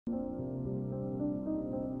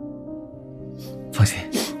放心，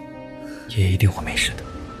爷爷一定会没事的。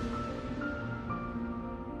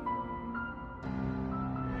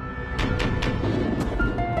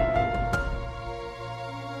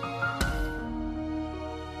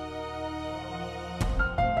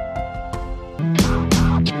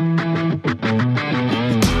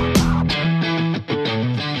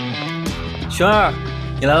璇儿，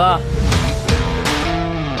你来了。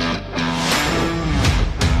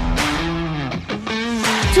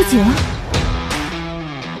知景，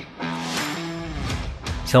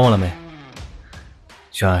想我了没？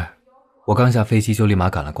璇儿，我刚下飞机就立马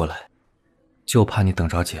赶了过来，就怕你等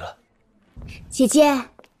着急了。姐姐，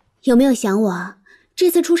有没有想我？这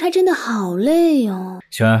次出差真的好累哦。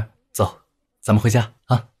璇儿，走，咱们回家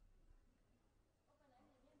啊。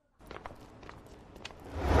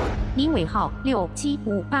您尾号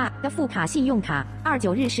6758的副卡信用卡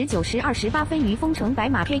，29日19时28分于丰城白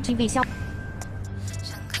马 KTV 消。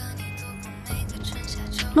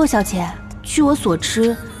骆小姐，据我所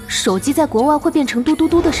知，手机在国外会变成嘟嘟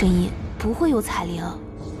嘟的声音，不会有彩铃。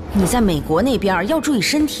你在美国那边要注意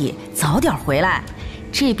身体，早点回来。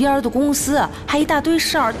这边的公司还一大堆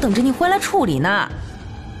事儿等着你回来处理呢。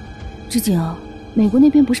知景，美国那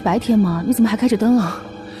边不是白天吗？你怎么还开着灯啊？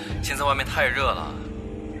现在外面太热了，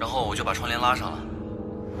然后我就把窗帘拉上了。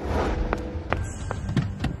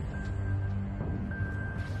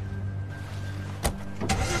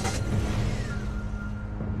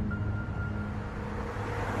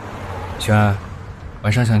璇儿，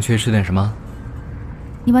晚上想去吃点什么？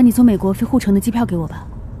你把你从美国飞沪城的机票给我吧，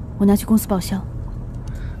我拿去公司报销。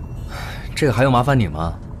这个还用麻烦你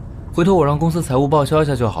吗？回头我让公司财务报销一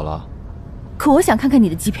下就好了。可我想看看你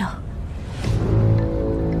的机票。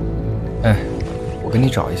哎，我给你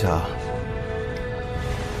找一下啊。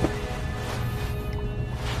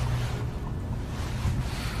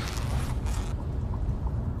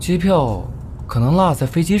机票可能落在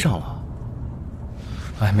飞机上了。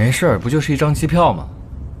哎，没事儿，不就是一张机票吗？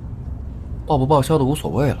报不报销的无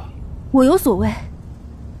所谓了。我有所谓。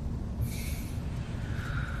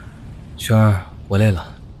璇儿，我累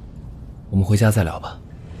了，我们回家再聊吧。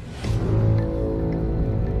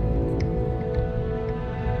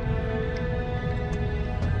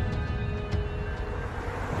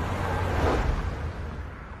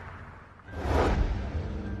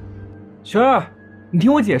璇儿，你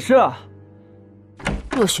听我解释啊。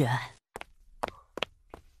若璇，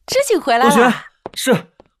知景回来了。若璇，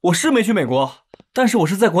我是没去美国，但是我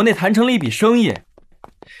是在国内谈成了一笔生意。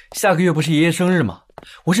下个月不是爷爷生日吗？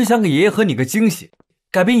我是想给爷爷和你个惊喜，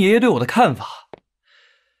改变爷爷对我的看法。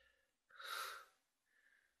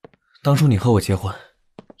当初你和我结婚，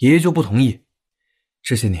爷爷就不同意。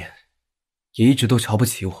这些年，也一直都瞧不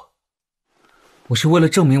起我。我是为了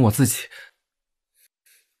证明我自己，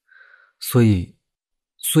所以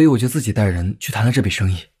我就自己带人去谈了这笔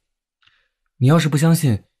生意。你要是不相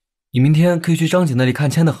信，你明天可以去张姐那里看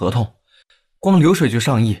签的合同，光流水就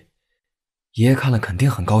上亿，爷爷看了肯定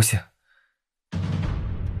很高兴。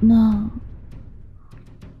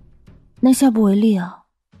那下不为例啊。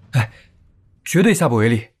哎，绝对下不为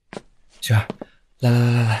例。璇儿，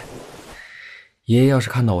来，爷爷要是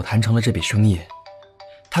看到我谈成了这笔生意，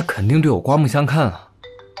他肯定对我刮目相看啊。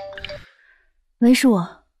喂，是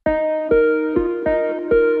我。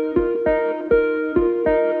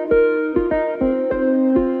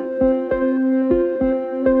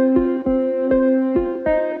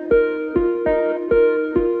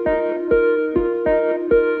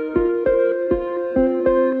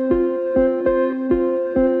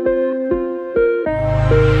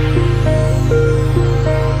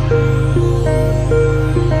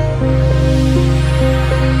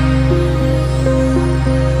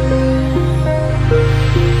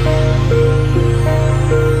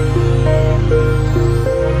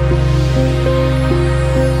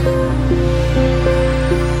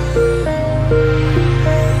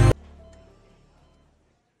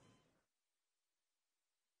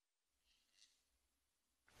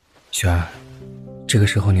璇儿，这个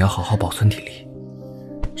时候你要好好保存体力。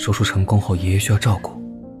手术成功后，爷爷需要照顾，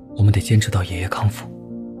我们得坚持到爷爷康复。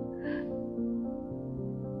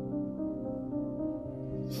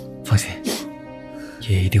放心，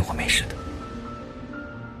爷爷一定会没事的。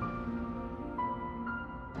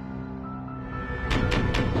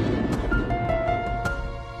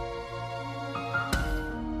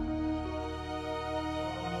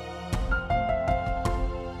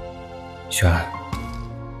璇儿，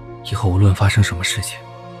以后无论发生什么事情，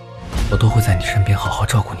我都会在你身边好好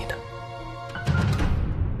照顾你的。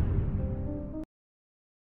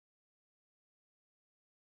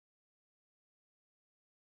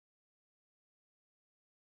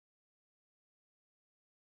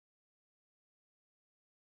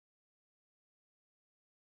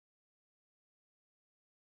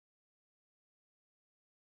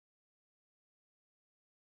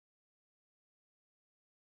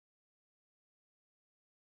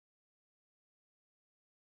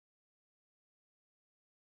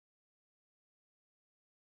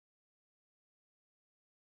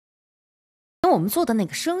我们做的那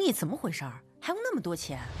个生意怎么回事？还有那么多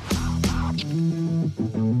钱？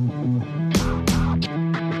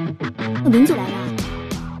明祖来了，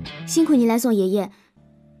辛苦您来送爷爷，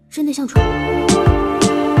真的像传。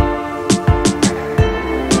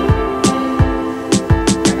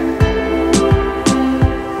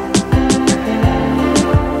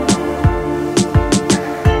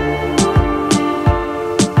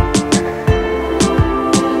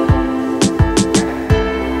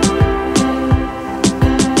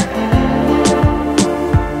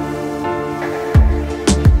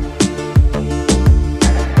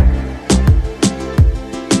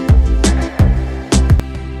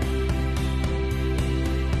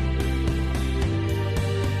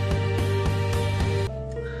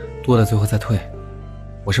多的最后再退，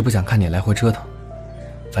我是不想看你来回折腾。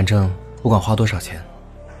反正不管花多少钱，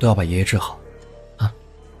都要把爷爷治好，啊！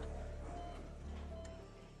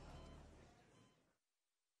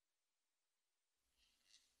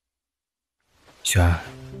雪儿，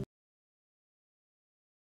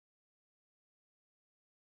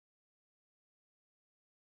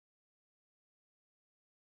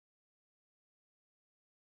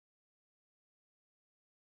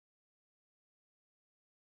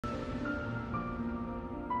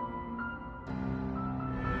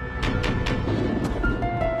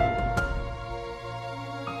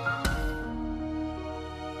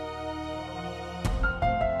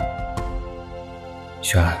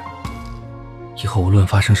雪儿，以后无论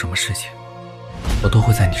发生什么事情，我都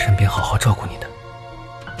会在你身边好好照顾你的。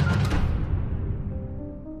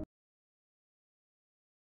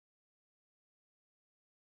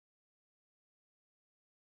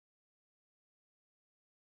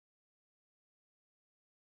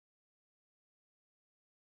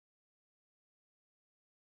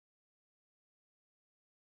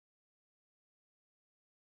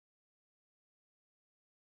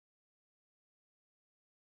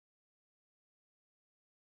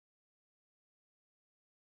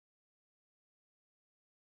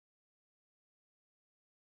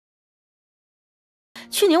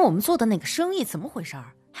去年我们做的那个生意怎么回事？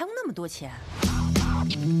还有那么多钱？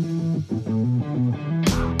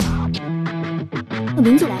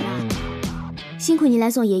明祖来了，辛苦您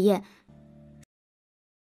来送爷爷，